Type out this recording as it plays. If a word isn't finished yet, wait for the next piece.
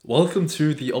Welcome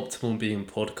to the Optimal Being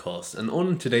podcast, and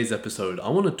on today's episode, I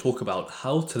want to talk about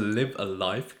how to live a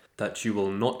life that you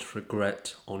will not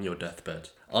regret on your deathbed.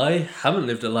 I haven't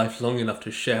lived a life long enough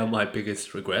to share my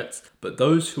biggest regrets, but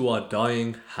those who are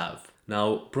dying have.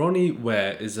 Now, Bronnie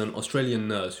Ware is an Australian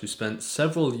nurse who spent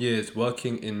several years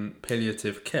working in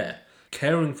palliative care,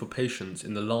 caring for patients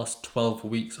in the last 12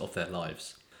 weeks of their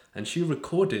lives. And she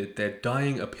recorded their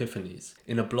dying epiphanies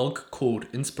in a blog called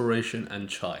Inspiration and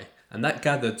Chai. And that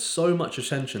gathered so much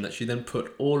attention that she then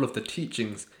put all of the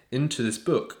teachings into this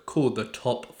book called The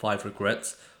Top 5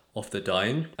 Regrets of the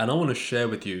Dying. And I want to share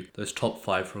with you those top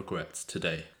 5 regrets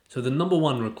today. So the number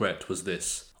one regret was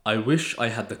this: I wish I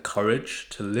had the courage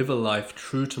to live a life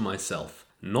true to myself,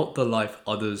 not the life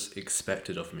others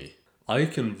expected of me. I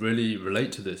can really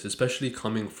relate to this, especially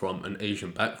coming from an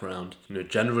Asian background.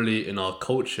 Generally in our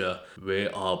culture, we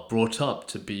are brought up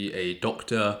to be a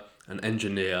doctor, an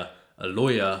engineer, a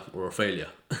lawyer, or a failure.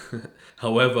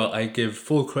 However, I give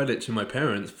full credit to my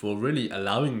parents for really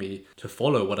allowing me to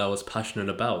follow what I was passionate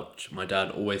about. My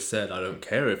dad always said, I don't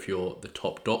care if you're the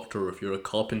top doctor or if you're a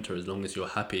carpenter, as long as you're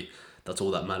happy. That's all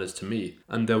that matters to me.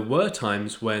 And there were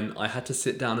times when I had to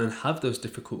sit down and have those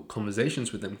difficult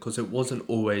conversations with them because it wasn't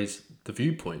always the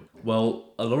viewpoint. Well,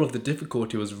 a lot of the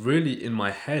difficulty was really in my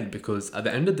head because at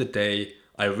the end of the day,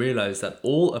 I realized that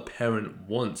all a parent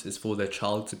wants is for their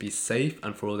child to be safe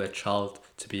and for their child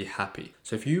to be happy.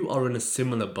 So if you are in a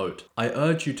similar boat, I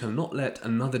urge you to not let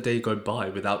another day go by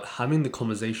without having the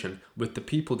conversation with the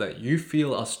people that you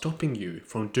feel are stopping you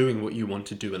from doing what you want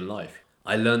to do in life.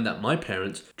 I learned that my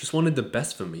parents just wanted the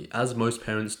best for me, as most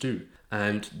parents do.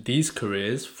 And these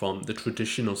careers, from the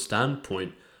traditional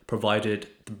standpoint, provided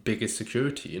the biggest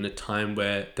security in a time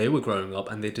where they were growing up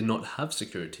and they did not have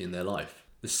security in their life.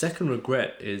 The second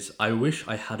regret is I wish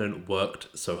I hadn't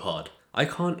worked so hard. I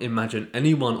can't imagine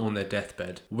anyone on their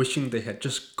deathbed wishing they had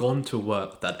just gone to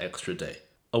work that extra day.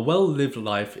 A well-lived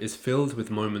life is filled with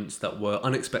moments that were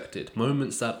unexpected,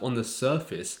 moments that on the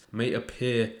surface may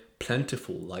appear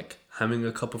plentiful, like having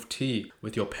a cup of tea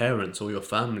with your parents or your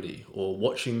family, or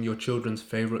watching your children's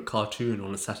favorite cartoon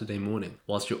on a Saturday morning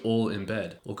whilst you're all in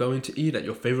bed, or going to eat at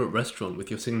your favorite restaurant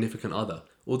with your significant other.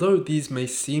 Although these may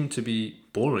seem to be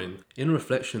boring, in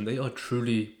reflection they are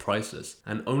truly priceless,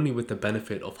 and only with the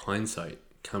benefit of hindsight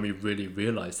can we really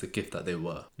realize the gift that they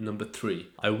were. Number 3,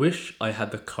 I wish I had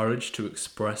the courage to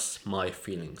express my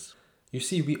feelings. You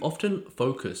see, we often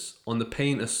focus on the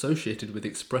pain associated with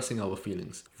expressing our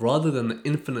feelings, rather than the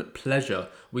infinite pleasure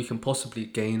we can possibly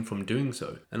gain from doing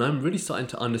so. And I'm really starting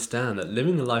to understand that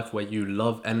living a life where you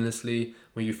love endlessly,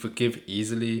 where you forgive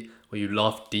easily, where you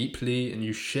laugh deeply, and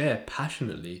you share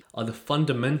passionately are the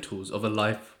fundamentals of a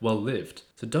life well lived.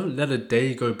 So don't let a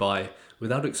day go by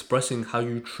without expressing how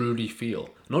you truly feel.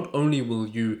 Not only will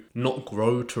you not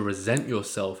grow to resent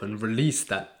yourself and release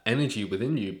that energy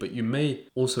within you, but you may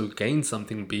also gain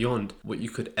something beyond what you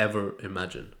could ever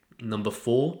imagine. Number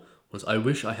 4 was I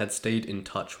wish I had stayed in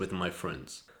touch with my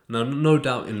friends. Now, no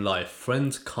doubt in life,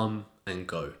 friends come and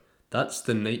go. That's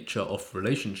the nature of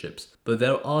relationships. But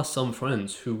there are some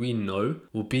friends who we know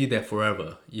will be there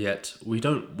forever, yet we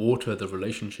don't water the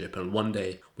relationship, and one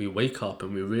day we wake up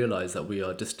and we realize that we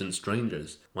are distant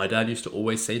strangers. My dad used to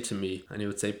always say to me, and he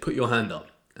would say, put your hand up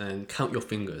and count your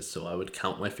fingers. So I would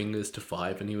count my fingers to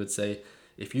 5, and he would say,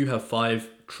 if you have 5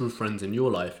 true friends in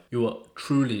your life, you are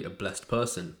truly a blessed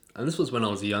person. And this was when I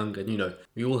was young, and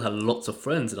we all had lots of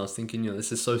friends, and I was thinking,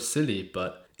 this is so silly,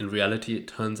 but in reality, it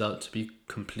turns out to be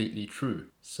completely true.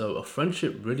 So a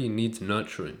friendship really needs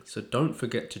nurturing. So don't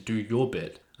forget to do your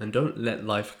bit and don't let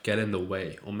life get in the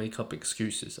way or make up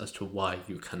excuses as to why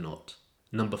you cannot.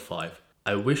 Number 5,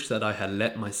 I wish that I had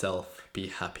let myself be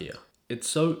happier. It's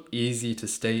so easy to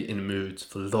stay in moods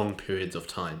for long periods of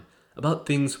time about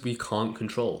things we can't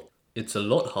control. It's a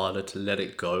lot harder to let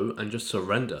it go and just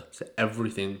surrender to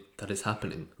everything that is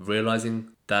happening,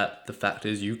 realizing that the fact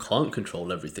is you can't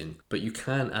control everything, but you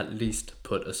can at least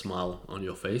put a smile on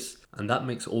your face, and that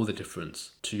makes all the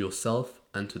difference to yourself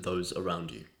and to those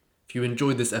around you. If you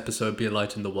enjoyed this episode, be a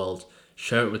light in the world,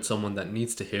 share it with someone that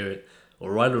needs to hear it,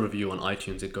 or write a review on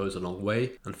iTunes. It goes a long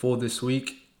way. And for this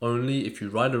week, only if you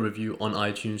write a review on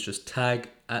iTunes, just tag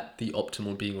at The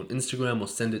Optimal Being on Instagram or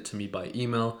send it to me by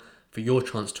email for your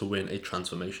chance to win a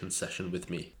transformation session with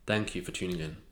me. Thank you for tuning in.